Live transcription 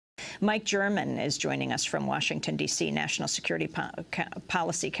Mike German is joining us from Washington, D.C., National Security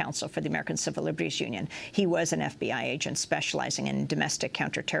Policy Council for the American Civil Liberties Union. He was an FBI agent specializing in domestic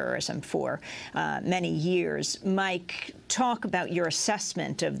counterterrorism for many years. Mike, talk about your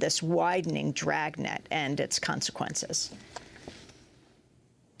assessment of this widening dragnet and its consequences.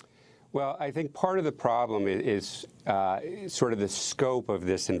 Well, I think part of the problem is sort of the scope of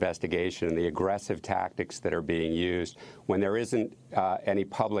this investigation and the aggressive tactics that are being used when there isn't any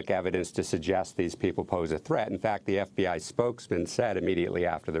public evidence to suggest these people pose a threat. In fact, the FBI spokesman said immediately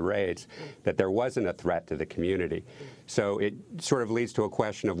after the raids that there wasn't a threat to the community. So it sort of leads to a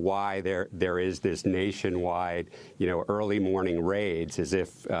question of why there is this nationwide, early morning raids as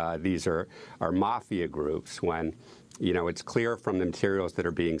if these are mafia groups when it's clear from the materials that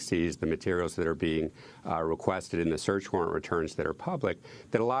are being seized, the materials that are being requested in the search warrant returns that are public,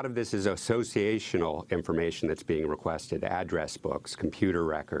 that a lot of this is associational information that's being requested, address books, computer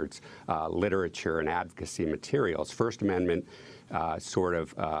records, literature and advocacy materials, First Amendment sort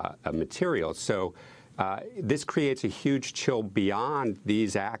of materials. So this creates a huge chill beyond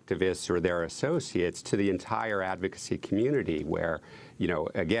these activists or their associates to the entire advocacy community where,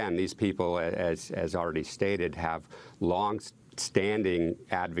 again, these people, as already stated, have long-standing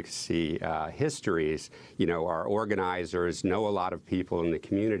advocacy histories, are organizers, know a lot of people in the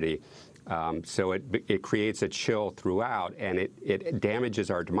community. So it creates a chill throughout, and it damages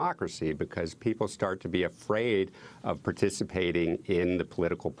our democracy because people start to be afraid of participating in the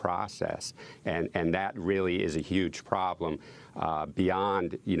political process. And that really is a huge problem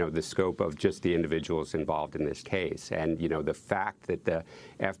beyond, the scope of just the individuals involved in this case. And, the fact that the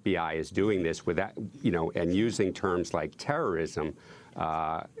FBI is doing this without, and using terms like terrorism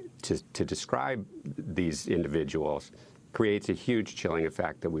to describe these individuals creates a huge chilling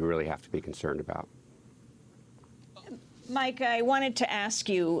effect that we really have to be concerned about. Mike, I wanted to ask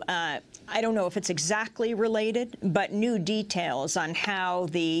you, I don't know if it's exactly related, but new details on how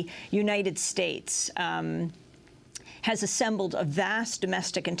the United States has assembled a vast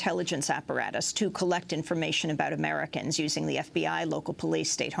domestic intelligence apparatus to collect information about Americans using the FBI, local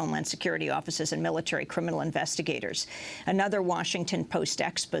police, state homeland security offices, and military criminal investigators. Another Washington Post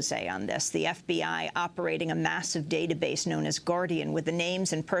expose on this, the FBI operating a massive database known as Guardian with the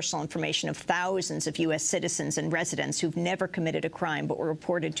names and personal information of thousands of U.S. citizens and residents who've never committed a crime but were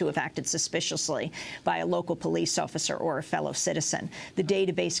reported to have acted suspiciously by a local police officer or a fellow citizen. The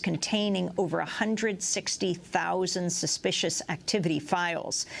database containing over 160,000 suspicious activity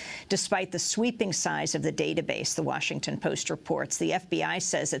files. Despite the sweeping size of the database, the Washington Post reports, the FBI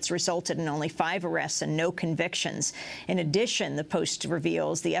says it's resulted in only 5 arrests and no convictions. In addition, the Post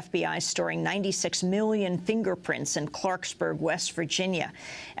reveals the FBI storing 96 million fingerprints in Clarksburg, West Virginia.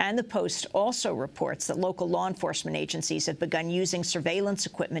 And the Post also reports that local law enforcement agencies have begun using surveillance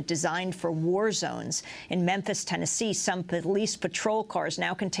equipment designed for war zones. In Memphis, Tennessee, some police patrol cars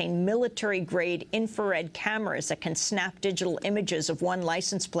now contain military-grade infrared cameras that can snap digital images of one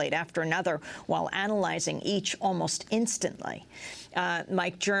license plate after another while analyzing each almost instantly.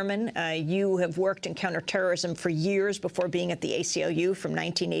 Mike German, you have worked in counterterrorism for years before being at the ACLU from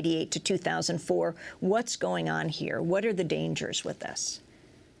 1988 to 2004. What's going on here? What are the dangers with this?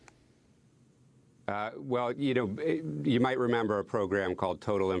 Well, you might remember a program called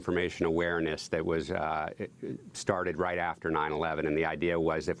Total Information Awareness that was started right after 9/11, and the idea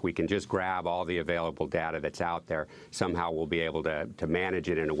was if we can just grab all the available data that's out there, somehow we'll be able to manage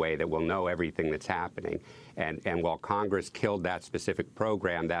it in a way that we'll know everything that's happening. And while Congress killed that specific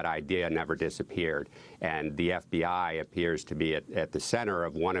program, that idea never disappeared. And the FBI appears to be at the center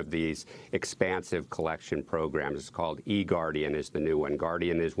of one of these expansive collection programs. It's called eGuardian is the new one.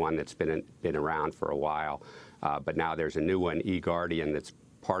 Guardian is one that's been around for a while, but now there's a new one, eGuardian, that's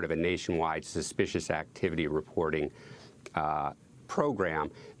part of a nationwide suspicious activity reporting program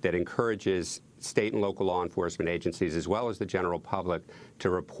that encourages state and local law enforcement agencies, as well as the general public, to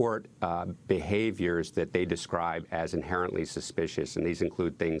report behaviors that they describe as inherently suspicious. And these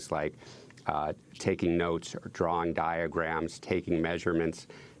include things like taking notes or drawing diagrams, taking measurements,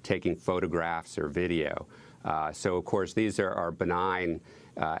 taking photographs or video. So, of course, these are benign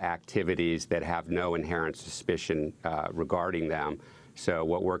activities that have no inherent suspicion regarding them. So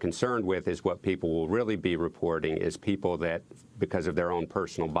what we're concerned with is what people will really be reporting is people that, because of their own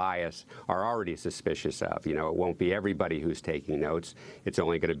personal bias, are already suspicious of. It won't be everybody who's taking notes. It's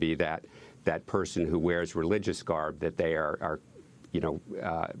only going to be that person who wears religious garb that they are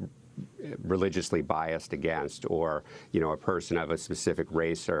religiously biased against, or, a person of a specific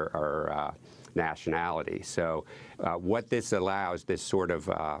race or nationality. So what this allows, this sort of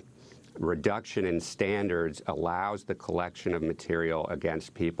reduction in standards allows the collection of material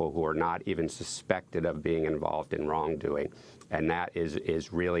against people who are not even suspected of being involved in wrongdoing. And that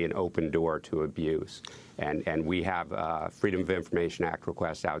is really an open door to abuse. And we have Freedom of Information Act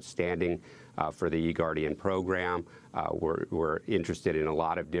requests outstanding for the eGuardian program. We're interested in a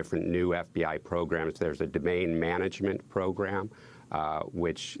lot of different new FBI programs. There's a domain management program,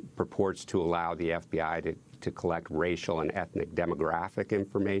 which purports to allow the FBI to collect racial and ethnic demographic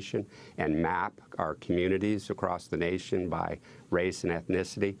information and map our communities across the nation by race and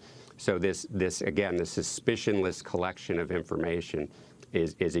ethnicity. So this again, the suspicionless collection of information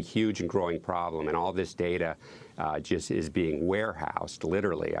is a huge and growing problem, and all this data just is being warehoused,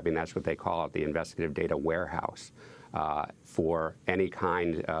 literally. I mean, that's what they call it, the investigative data warehouse, for any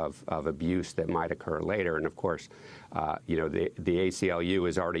kind of abuse that might occur later. And of course, you know, the ACLU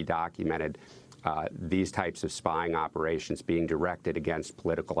has already documented these types of spying operations being directed against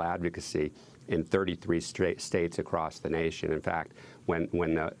political advocacy in 33 states across the nation. In fact, when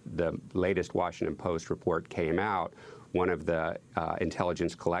the latest Washington Post report came out, one of the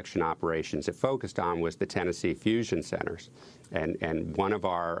intelligence collection operations it focused on was the Tennessee fusion centers. And one of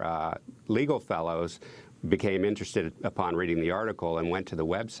our legal fellows became interested upon reading the article and went to the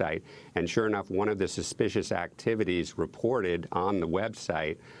website. And sure enough, one of the suspicious activities reported on the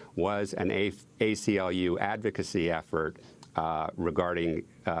website was an ACLU advocacy effort regarding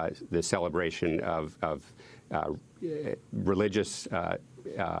the celebration of religious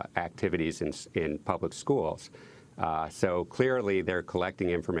activities in public schools. So clearly they're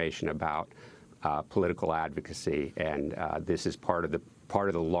collecting information about political advocacy, and this is part of the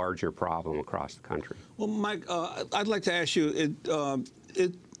larger problem across the country. Well, Mike, I'd like to ask you,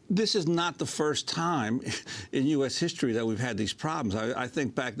 this is not the first time in U.S. history that we've had these problems. I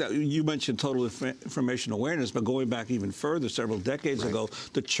think back, that you mentioned total information awareness, but going back even further, several decades ago,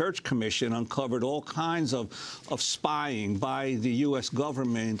 the Church Commission uncovered all kinds of spying by the U.S.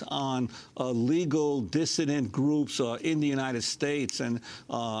 government on legal dissident groups in the United States. And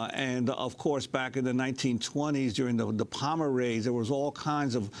of course, back in the 1920s, during the Palmer raids, there was all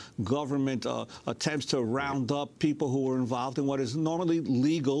kinds of government attempts to round up people who were involved in what is normally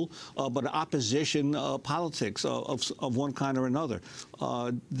legal but opposition politics of one kind or another.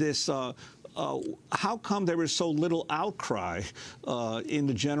 How come there is so little outcry in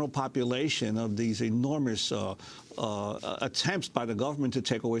the general population of these enormous attempts by the government to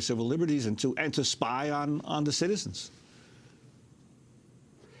take away civil liberties and to spy on the citizens?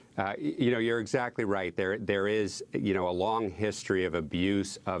 You know, you're exactly right. There is, you know, a long history of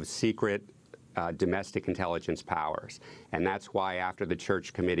abuse of secret domestic intelligence powers. And that's why after the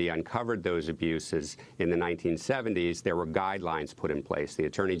Church Committee uncovered those abuses in the 1970s, there were guidelines put in place, the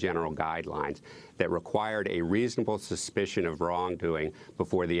Attorney General guidelines, that required a reasonable suspicion of wrongdoing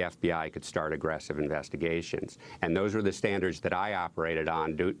before the FBI could start aggressive investigations. And those were the standards that I operated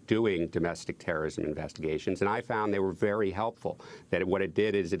on doing domestic terrorism investigations. And I found they were very helpful, that what it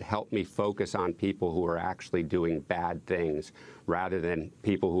did is it helped me focus on people who were actually doing bad things rather than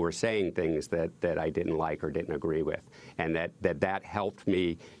people who were saying things that I didn't like or didn't agree with. And that helped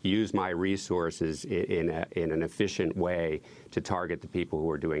me use my resources in an efficient way to target the people who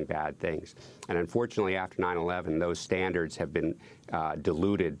were doing bad things. And unfortunately, after 9/11, those standards have been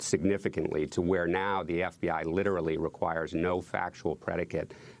diluted significantly to where now the FBI literally requires no factual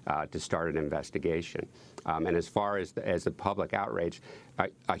predicate to start an investigation. And as far as the public outrage,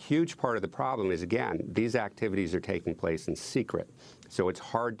 a huge part of the problem is, again, these activities are taking place in secret. So it's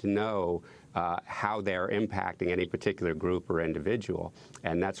hard to know how they're impacting any particular group or individual.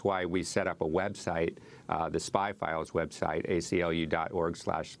 And that's why we set up a website, the Spy Files website,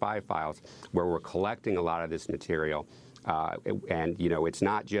 aclu.org/spyfiles, where we're collecting a lot of this material. And, you know, it's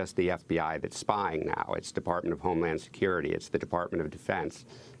not just the FBI that's spying now. It's Department of Homeland Security. It's the Department of Defense.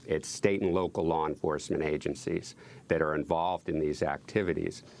 It's state and local law enforcement agencies that are involved in these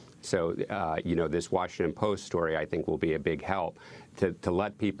activities. So, you know, this Washington Post story, I think, will be a big help to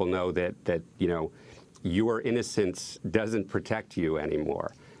let people know that, you know, your innocence doesn't protect you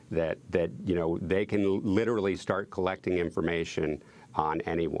anymore, that you know, they can literally start collecting information on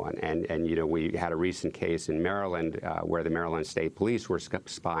anyone. And you know, we had a recent case in Maryland where the Maryland State Police were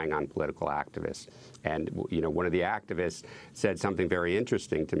spying on political activists. And, you know, one of the activists said something very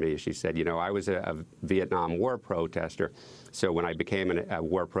interesting to me. She said, you know, I was a Vietnam War protester, so when I became a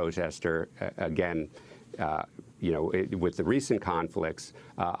war protester, again, with the recent conflicts,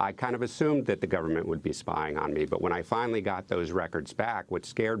 I kind of assumed that the government would be spying on me. But when I finally got those records back, what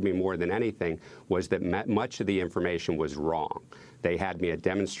scared me more than anything was that much of the information was wrong. They had me at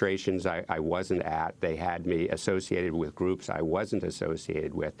demonstrations I wasn't at. They had me associated with groups I wasn't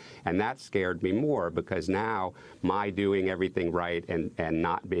associated with. And that scared me more because now my doing everything right and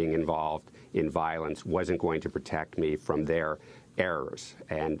not being involved in violence wasn't going to protect me from their errors,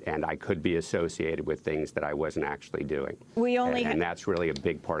 and I could be associated with things that I wasn't actually doing. And that's really a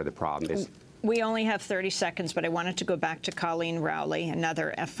big part of the problem. We only have 30 seconds, but I wanted to go back to Colin Rowley,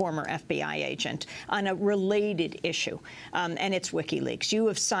 another former FBI agent, on a related issue, and it's WikiLeaks. You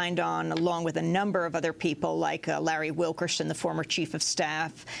have signed on, along with a number of other people, like Larry Wilkerson, the former chief of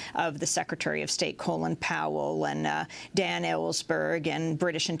staff of the Secretary of State, Colin Powell, and Dan Ellsberg, and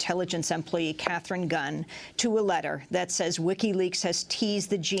British intelligence employee Catherine Gunn, to a letter that says WikiLeaks has teased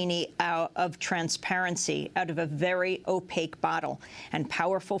the genie out of transparency out of a very opaque bottle, and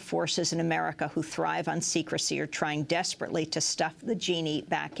powerful forces in America who thrive on secrecy are trying desperately to stuff the genie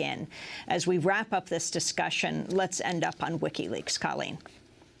back in. As we wrap up this discussion, let's end up on WikiLeaks. Colleen.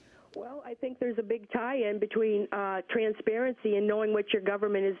 Well, I think there's a big tie-in between transparency and knowing what your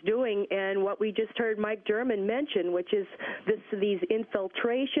government is doing and what we just heard Mike German mention, which is these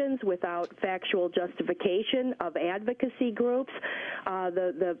infiltrations without factual justification of advocacy groups.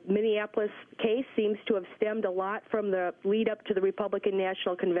 The Minneapolis case seems to have stemmed a lot from the lead-up to the Republican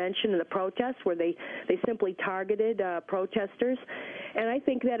National Convention and the protests, where they simply targeted protesters. And I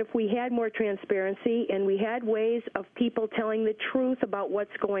think that if we had more transparency and we had ways of people telling the truth about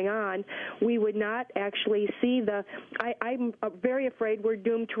what's going on, we would not actually see I'm very afraid we're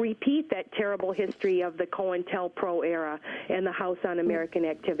doomed to repeat that terrible history of the COINTELPRO era and the House On-American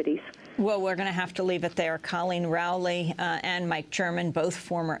Activities. Well, we're going to have to leave it there. Colin Rowley and Mike German, both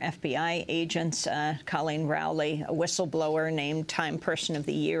former FBI agents. Colin Rowley, a whistleblower, named Time Person of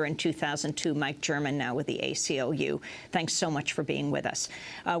the Year in 2002. Mike German, now with the ACLU. Thanks so much for being with us.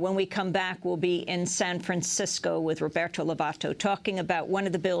 When we come back, we'll be in San Francisco with Roberto Lovato talking about one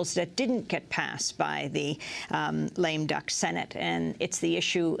of the bills that didn't get passed by the lame duck Senate, and it's the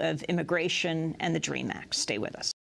issue of immigration and the DREAM Act. Stay with us.